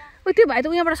ओ त्यो भाइ त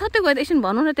उहाँबाट सत्य गयो त एकछिन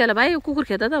भन्नु न त्यसलाई भाइ यो कुकुर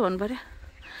खेदा त भन्नु पर्यो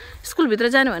स्कुलभित्र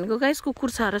जाने भनेको गाइस कुकुर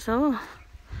छ रहेछ हो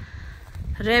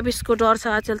ऱ्याबिसको डर छ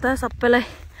आजकल त सबैलाई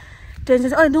टेन्सन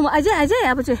छ ओइ नुमो आइज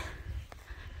अब चाहिँ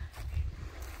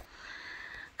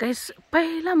गाइस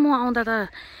पहिला म आउँदा त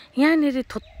यहाँनिर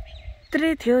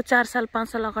थोत्रै थियो 4 साल 5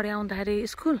 साल अगाडि आउँदाखेरि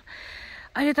स्कुल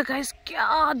अहिले त गाइस क्या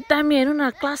दामी हेर्नु न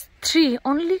class 3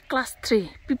 only class 3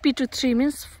 PP to 3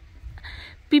 means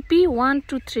PP 1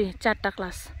 to 3 4टा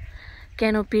class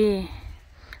क्यानोपी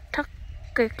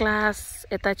ठक्कै क्लास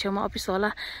यता छेउमा अफिस होला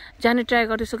जाने ट्राई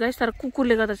गर्दैछु गाइस तर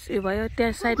कुकुरले गर्दा यो भयो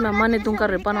त्यहाँ साइडमा मने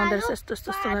दुङ्करहरू बनाउँदै रहेछ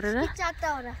यस्तो गरेर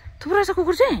थुप्रो छ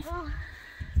कुकुर चाहिँ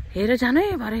हेरेर जानु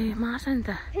है भरे मार्छ नि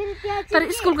त तर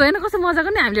स्कुलको हेर्न कस्तो मजाको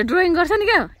नि हामीले ड्रइङ गर्छ नि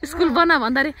क्या स्कुल बना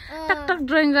भन्दाखेरि टक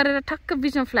ड्रइङ गरेर ठक्क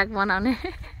बिचमा फ्ल्याग बनाउने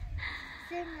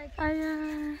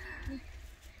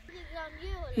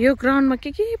यो ग्राउन्डमा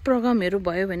के प्रोग्रामहरू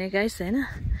भयो भने गाइस होइन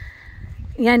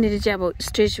यहाँनिर चाहिँ अब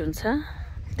स्टेज हुन्छ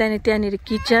त्यहाँनिर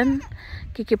किचन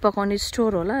के पकाउने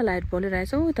स्टोर होला लाइट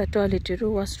बलिरहेछ उता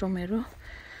टोयलेटहरू वासरुमहरू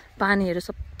पानीहरू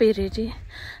सबै रेडी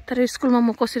तर स्कुलमा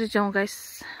म कसरी जाउँ guys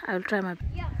I will try my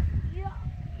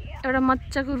एउटा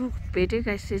मजाको रुख भेटेँ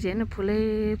गाइस चाहिँ होइन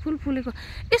फुल फुलेको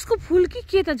यसको फुल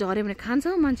के त झऱ्यो भने खान्छ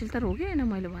हौ मान्छेले तर हो कि होइन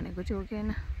मैले भनेको चाहिँ हो कि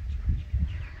होइन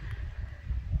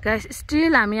गाइस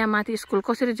स्टिल हामी यहाँ माथि स्कुल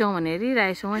कसरी जाउँ भने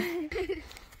हेरिरहेछौँ है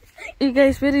ए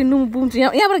गाइस फेरि नुम बुम्छु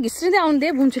यहाँबाट घिस्रिँदै आउनु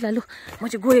दे बुम्छुलाई लु म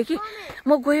चाहिँ गएँ कि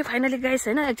म गएँ फाइनली गाइस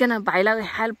होइन एकजना भाइलाई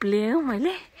हेल्प लिएँ हौ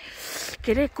मैले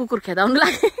के अरे कुकुर खेदाउनु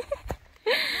लागि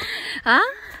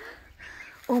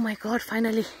ओ माई गड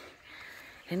फाइनली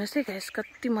हेर्नुहोस् है गाइस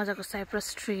कति मजाको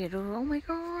साइप्रस ट्रीहरू ओ माई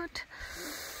गड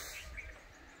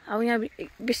अब यहाँ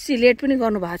बेसी लेट पनि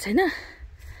गर्नु भएको छैन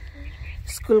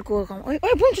स्कुलको ओइ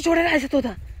बुम्छु छोडेर आएछ तँ त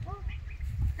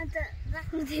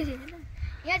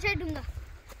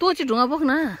तँ चाहिँ ढुङ्गा बोक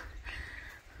न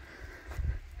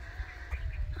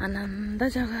आनन्द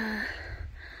जग्गा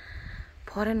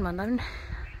फरेन भन्दा पनि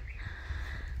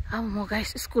अब म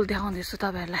गाइस स्कुल देखाउँदैछु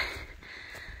तपाईँहरूलाई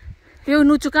यो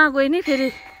नुचु कहाँ गयो नि फेरि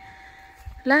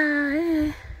ला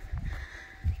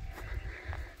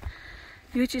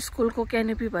यो चाहिँ स्कुलको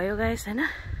क्यानोपी भयो गाइस होइन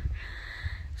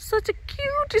Such a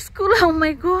cute school. Oh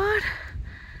my god.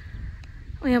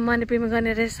 यहाँ मणिपुरमा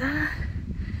गर्ने रहेछ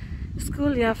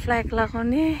स्कुल यहाँ फ्ल्याग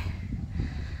लगाउने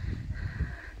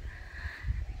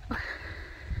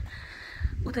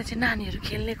उता चाहिँ नानीहरू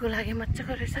खेल्नेको लागि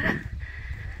मजाको रहेछ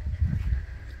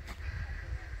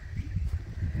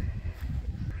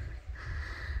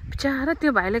बिचारा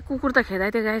त्यो भाइले कुकुर त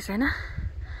खेदाइदियो गाइस हैन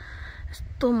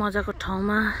यस्तो मजाको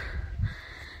ठाउँमा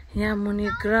यहाँ मुनि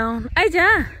ग्राउन्ड आइजा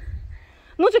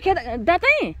नुचो खेदा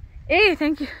दातै ए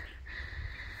थ्यांक यू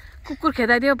कुकुर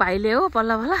खेदाइदियो भाइले हो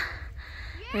बल्ल बल्ल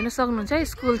हेर्न सक्नुहुन्छ है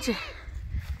स्कुल चाहिँ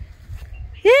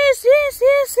यस यस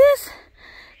यस यस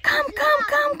कम कम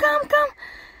कम कम कम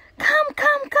कम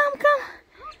कम कम कम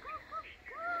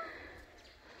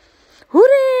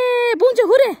हुरे बुन्छ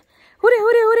हुरे हुरे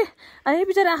हुरे हुरे अरे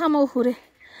बिचारा आँखामा हुरे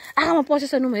आँखामा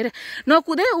पसेछ नुम हेरे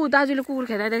नकुदे ऊ दाजुले कुकुर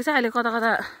खेदाइदिएको छ अहिले कता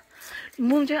कता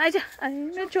मुम चाहिँ आइज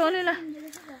आइ चल्यो ल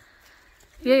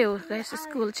यही हो गाइस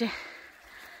स्कुल चाहिँ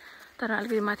तर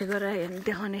अलिकति माथि गएर हेर्नु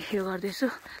देखाउने यो गर्दैछु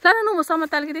ल न म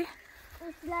समात अलिकति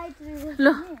ल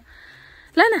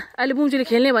ल न अहिले बुम्चीले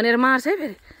खेल्ने भनेर मार्छ है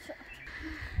फेरि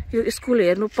यो स्कुल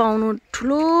हेर्नु पाउनु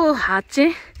ठुलो हात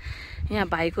चाहिँ यहाँ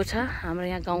भाइको छ हाम्रो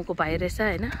यहाँ गाउँको भाइ रहेछ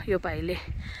हैन यो भाइले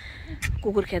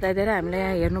कुकुर खेदाइदिएर हामीलाई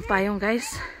यहाँ हेर्नु पायौँ गाइस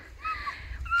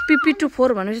PP to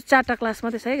 4 भनेपछि 4टा क्लास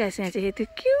मात्रै छ है गाइस यहाँ चाहिँ यति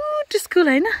क्युट स्कुल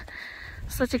हैन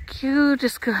such a cute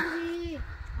school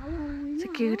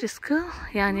cute school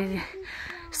यहाँनिर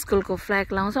स्कुलको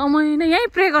फ्ल्याग लाउँछ मैले यहीँ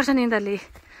प्रे गर्छ नि यिनीहरूले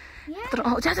तर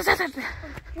जा जा जा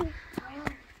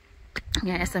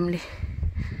यहाँ एसेम्ब्ली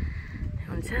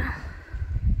हुन्छ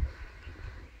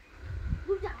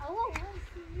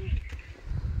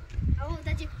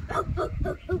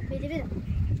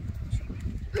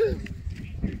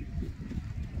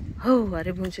हो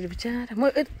अरे बुन्चुले बिचारा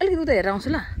म अलिकति उता हेरेर आउँछु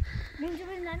ल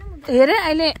हेरेँ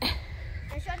अहिले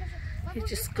यो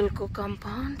चाहिँ स्कुलको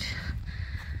कम्पाउन्ड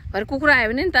भरे कुकुर आयो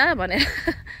भने नि त भनेर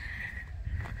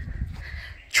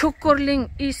छोकोर्लिङ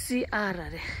ECR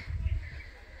अरे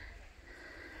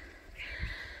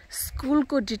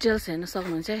स्कुलको डिटेल्स हेर्न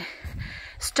सक्नुहुन्छ है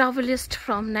स्टाब्लिस्ड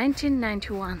फ्रम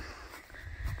 1991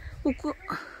 उको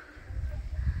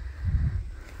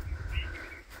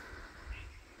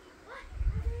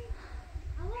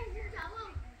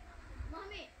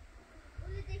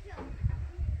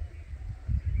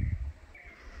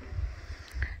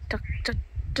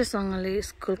टक्टसँगले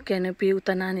स्कुल क्यानोपी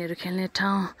उता नानीहरू खेल्ने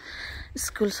ठाउँ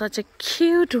school such a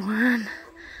cute one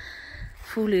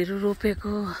फुलहरू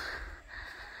रोपेको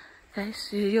गाइस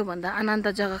योभन्दा आनन्द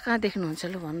जग्गा कहाँ देख्नुहुन्छ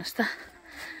लु भन्नुहोस् त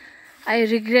आई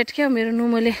रिग्रेट क्या मेरो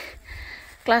नुमोले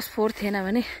क्लास 4 थिएन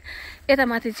भने यता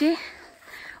माथि चाहिँ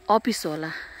अफिस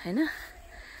होला हैन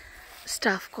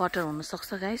स्टाफ क्वार्टर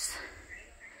हुनसक्छ गाइस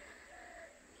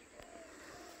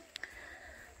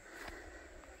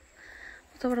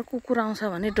उताबाट कुकुर आउँछ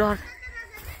भने डर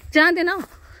जाँदैन हौ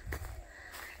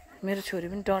मेरो छोरी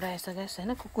पनि डराएछ गाइस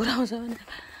हैन कुकुर आउँछ भने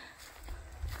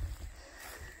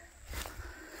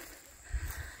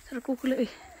तर कुकुरले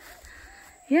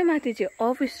यहाँ माथि चाहिँ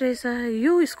अफिस रहेछ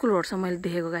यो स्कुलहरुसँग मैले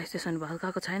देखेको गाइस त्यसो भने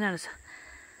भल्काको छैन रहेछ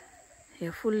यो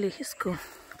फुल्ली स्कुल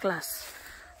क्लास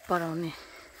पढाउने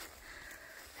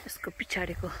यसको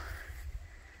पछाडिको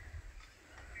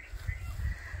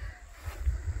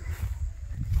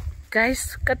गाइस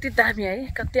कति दामी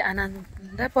है कति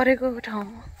आनन्द परेको ठाउँ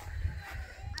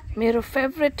मेरो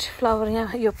फेभरेट फ्लावर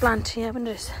यहाँ यो प्लान्ट यहाँ पनि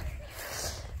रहेछ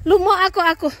लु म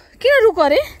आको किन रुको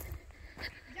अरे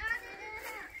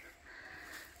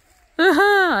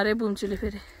अरे बुम्चुले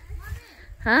फेरि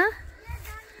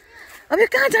अब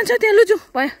कहाँ जान्छ त्यहाँ लुजु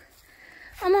भयो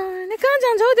अमा कहाँ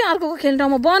जान्छ हौ त्यहाँ अर्को खेल्ने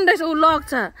ठाउँमा बन्द रहेछ ऊ लक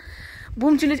छ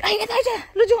बुम्चुले आइज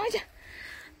लुजु आइज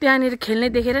त्यहाँनिर खेल्ने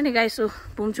देखेर नि गाइस ऊ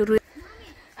बुम्चु रु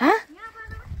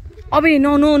अब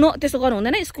नो नो नो त्यसो गर्नु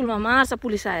हुँदैन स्कुलमा मार्छ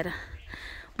पुलिस आएर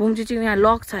बुम्चु चाहिँ यहाँ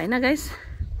लक छ होइन गाइस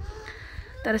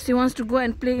तर C wants to go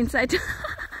and play inside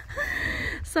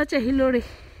such a हिलोडी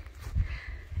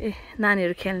ए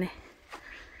नानीहरू खेल्ने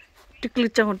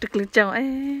टिक्लिचाउ ए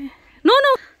नो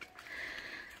नो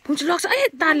बुम्चु लक्छ ए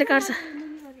तारले काट्छ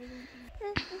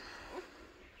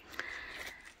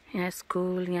यहाँ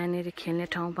स्कुल यहाँनिर खेल्ने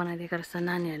ठाउँ बनाइदिएको रहेछ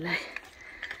नानीहरूलाई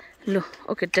लु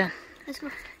ओके डन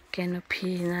क्यानोपी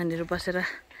नानीहरू बसेर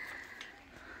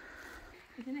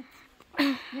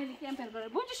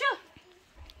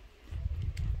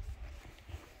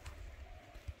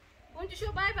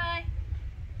by by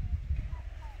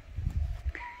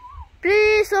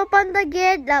Please open the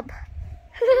gate up.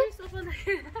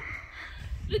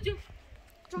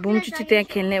 बुम्चु चाहिँ त्यहाँ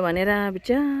खेल्ने भनेर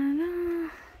बिचारा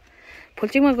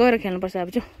फुलचिङमा गएर खेल्नुपर्छ अब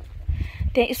चाहिँ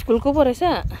त्यहाँ स्कुलको पो रहेछ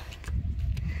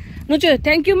Nuchu,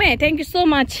 thank you, man. Thank you so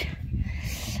much.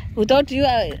 Without you,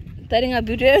 taring a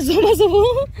video so much.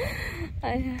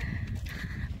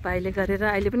 भाइले गरेर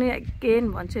अहिले पनि केन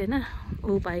भन्छु हैन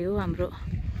उ भाइ हो हाम्रो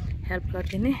हेल्प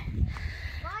गर्दिने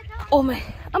ओ मै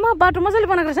आमा बाटो मजाले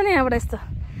बनाएको छ नि यहाँबाट यस्तो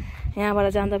यहाँबाट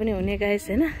जाँदा पनि हुने गाइस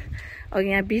हैन अघि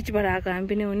यहाँ बीचबाट आएको हामी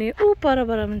पनि हुने उ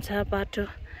परबाट हुन्छ बाटो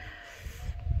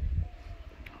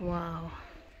वाउ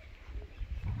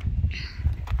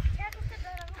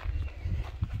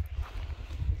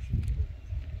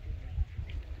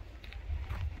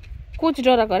कोच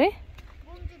डरा गरे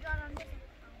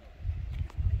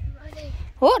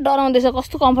हो डराउँदैछ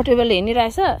कस्तो कम्फर्टेबल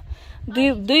हिँडिरहेछ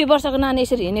दुई वर्षको नानी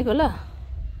यसरी हिँडेको ल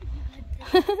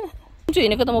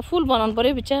हिँडेको त म फुल बनाउनु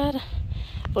पर्यो विचार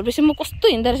भोलिपछि म कस्तो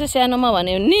हिँड्दो रहेछ सानोमा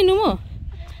भने निनु म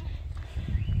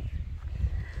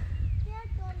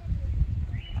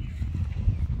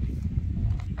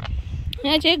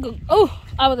यहाँ चाहिँ औ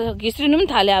अब त घिस्रिनु पनि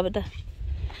थाल्यो अब त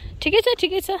ठिकै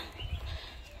छ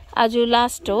आज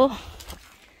लास्ट हो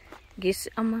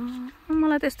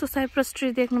मलाई त यस्तो साइप्रस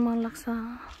ट्री देख्नु मन लाग्छ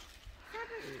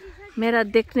मेरा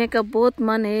देखने का बहुत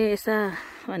मन है ऐसा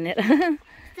भनेर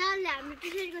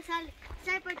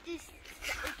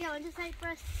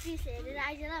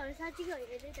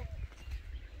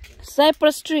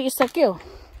साइप्रस ट्री इज के हो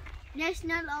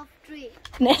national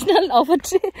of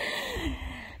tree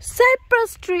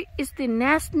Cypress tree is the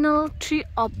national tree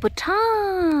of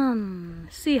Bhutan.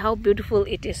 See how beautiful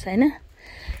it is, हैन?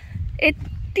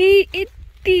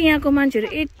 यति यहाँको मान्छेहरु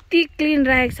यति क्लीन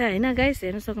राखेको छ हैन गाइस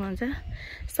हेर्न सक्नुहुन्छ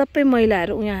सबै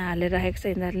मैलाहरु यहाँ हालेर राखेको छ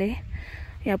यिनीहरुले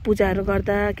यहाँ पूजाहरु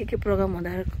गर्दा के प्रोग्राम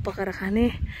हुँदा पकाएर खाने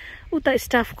उता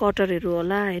स्टाफ क्वार्टरहरु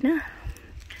होला हैन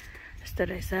यस्तो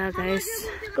रहेछ गाइस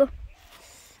को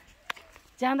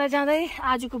जाँदै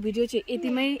आजको भिडियो चाहिँ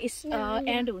यतिमै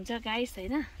एन्ड हुन्छ गाइस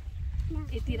हैन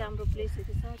यति राम्रो प्लेस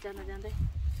यति छ जाँदै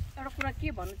एउटा कुरा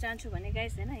के भन्न चाहन्छु भने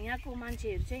गाइस हैन यहाँको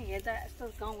मान्छेहरु चाहिँ हेर्दा यस्तो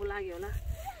गाउँ लाग्यो होला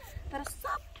तर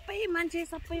सबै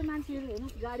मान्छेहरु हेर्नु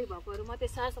गाडी भएकोहरु मात्रै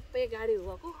सबै गाडी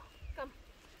भएको कम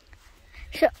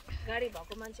गाडी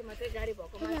भएको मान्छे मात्रै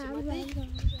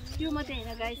त्यो मात्रै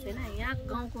हैन गाइस हैन यहाँ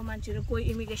गाउँको मान्छेहरु कोही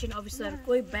इमिग्रेसन अफिसर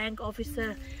कोही बैंक अफिसर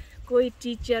कोही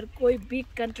टिचर कोही बिग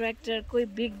कन्ट्र्याक्टर कोही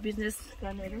बिग बिजनेस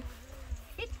गर्नेहरु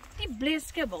यति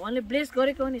ब्लेस के भगवानले ब्लेस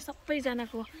गरेको हो नि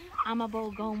सबैजनाको आमा बाउ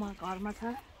गाउँमा घरमा छ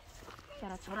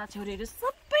तर छोरा छोरीहरु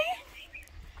सबै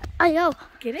आयो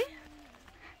के रे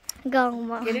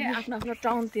गाउँमा के रे आफ्नो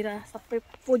टाउनतिर सबै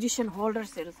पोजिसन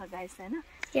होल्डर्सहरु छ गाइस हैन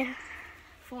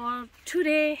फर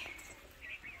टुडे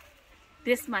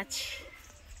दिस मच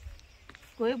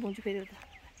गयो भन्छु फेरि उता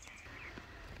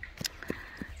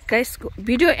गाइस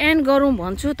भिडियो एन्ड गरौँ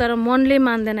भन्छु तर मनले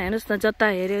मान्दैन हेर्नुस् न जता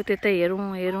हेर्यो त्यतै हेरौँ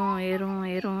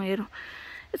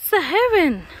इट्स अ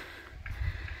हेभन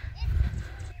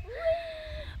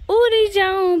उडी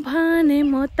जाउँ भने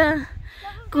म त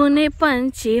कुनै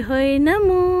पन्छी होइन म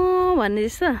भन्ने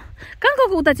जस्तो कहाँ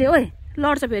गएको उता चाहिँ ओइ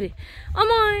लड्छ फेरि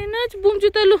हैन बुम्छु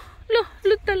त लु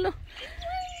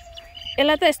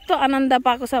यसलाई त यस्तो आनन्द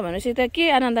पाएको छ भनेपछि त के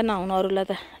आनन्द नहुनु अरूलाई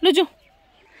त लु जाउँ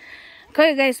खै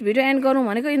गाइस भिडियो एन्ड गरौँ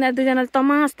भनेको यिनीहरू दुईजनाले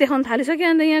तमास देखाउन थालिसक्यो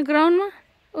अन्त यहाँ ग्राउन्डमा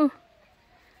ओ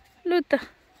लु त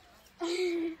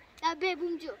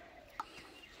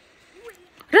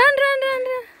रन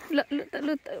ल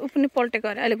ऊ पनि पल्टेको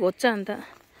अरे अहिले घोज्छ अन्त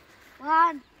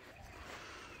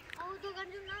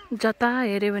जता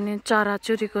हेऱ्यो भने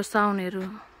चराचुरीको साउन्डहरू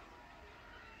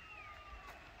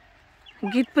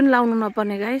गीत पनि लाउनु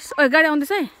नपर्ने गाइस ओ गाडी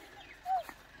आउँदैछ है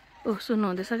ओ सुन्नु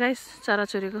हुँदैछ गाइस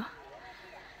चराचुरीको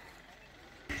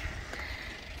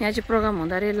यहाँ चाहिँ प्रोग्राम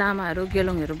हुँदा रे लामाहरू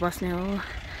गेलुङहरू बस्ने हो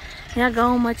यहाँ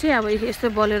गाउँमा चाहिँ अब यस्तो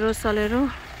बलेरो सलेरो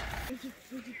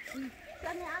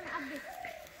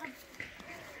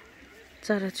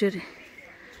चराचुरी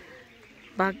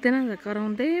भाग्दैन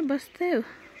कराउँदै बस्दै हो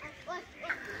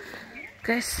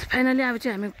गाइस फाइनली अब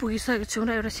चाहिँ हामी पुगिसकेको छौँ र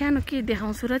एउटा सानो के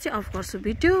देखाउँछु र चाहिँ अफ गर्छु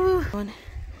भिडियो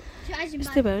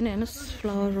यस्तै भयो नि हेर्नुहोस्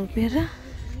फ्लावर रोपेर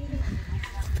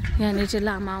यहाँनिर चाहिँ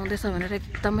लामा आउँदैछ भनेर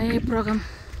एकदमै प्रोग्राम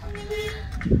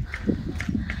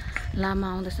लामा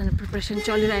आउँदैछ भने प्रिपरेसन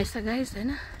चलिरहेछ गाइस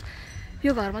हैन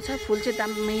यो घरमा छ फुल चाहिँ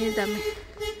दामी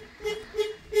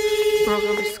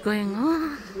प्रोग्राम इज गोइङ हो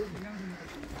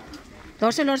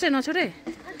लड्छ नछोडे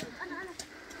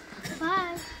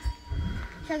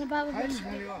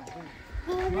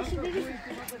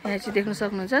यहाँ चाहिँ देख्न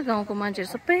सक्नुहुन्छ गाउँको मान्छेहरू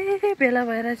सबै भेला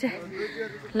भएर चाहिँ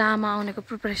लामा आउनेको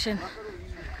प्रिपरेसन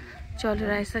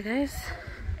चलिरहेछ गाइस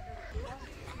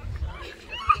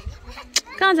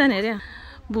कहाँ जाने अरे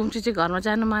बुम्ची चाहिँ घरमा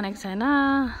जानु मानेको छैन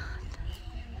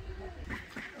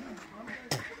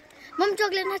मम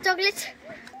चक्लेट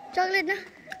न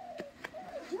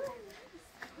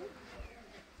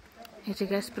यो चाहिँ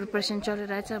ग्यास प्रिपरेसन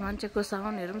चलिरहेछ मान्छेको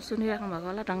साउन्डहरु पनि सुनिराख्नु भएको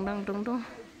होला ढङढङ ढङढङ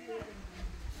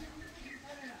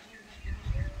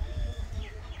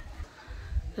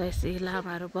गाइस यी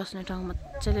लामाहरु बस्ने ठाउँ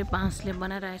मजाले बाँसले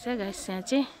बनाइरहेछ गाइस यहाँ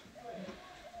चाहिँ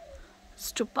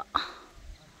स्टुपा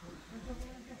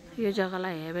यो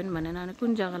जग्गालाई हेभन भनेन भने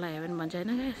कुन जग्गालाई हेभन भन्छ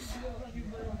हैन गाइस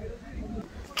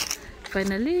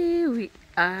फाइनली वी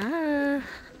आर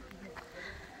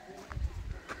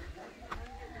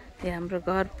यहाँ हाम्रो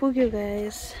घर पुग्यो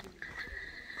गाइस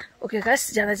ओके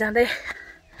गाइस जाँदै जाँदै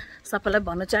सबैलाई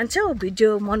भन्न चाहन्छु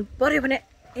भिडियो मन पर्यो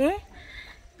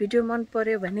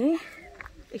भने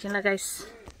एकछिनलाई गाइस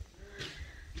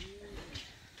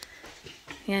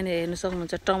यहाँनिर हेर्न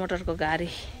सक्नुहुन्छ टमाटरको घारी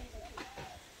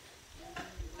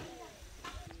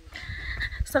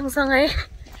सँगसँगै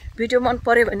भिडियो मन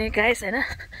पर्यो भने गाइस हैन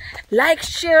लाइक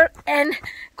शेयर एन्ड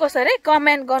कसरी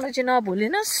कमेन्ट गर्नु चाहिँ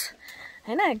नभुलिनुस्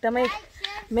हैन एकदमै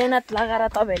मेहनत लगाएर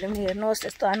तपाईहरुले पनि हेर्नुहोस्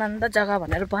यस्तो आनन्द जग्गा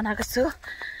भनेर बनाएको छु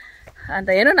अन्त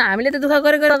हेर्नु न हामीले त दुःख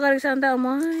गरेको छ अन्त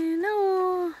मैना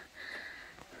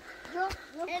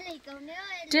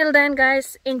Till then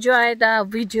guys, enjoy the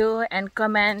video and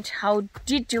comment how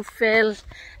did you feel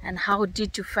and how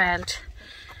did you felt.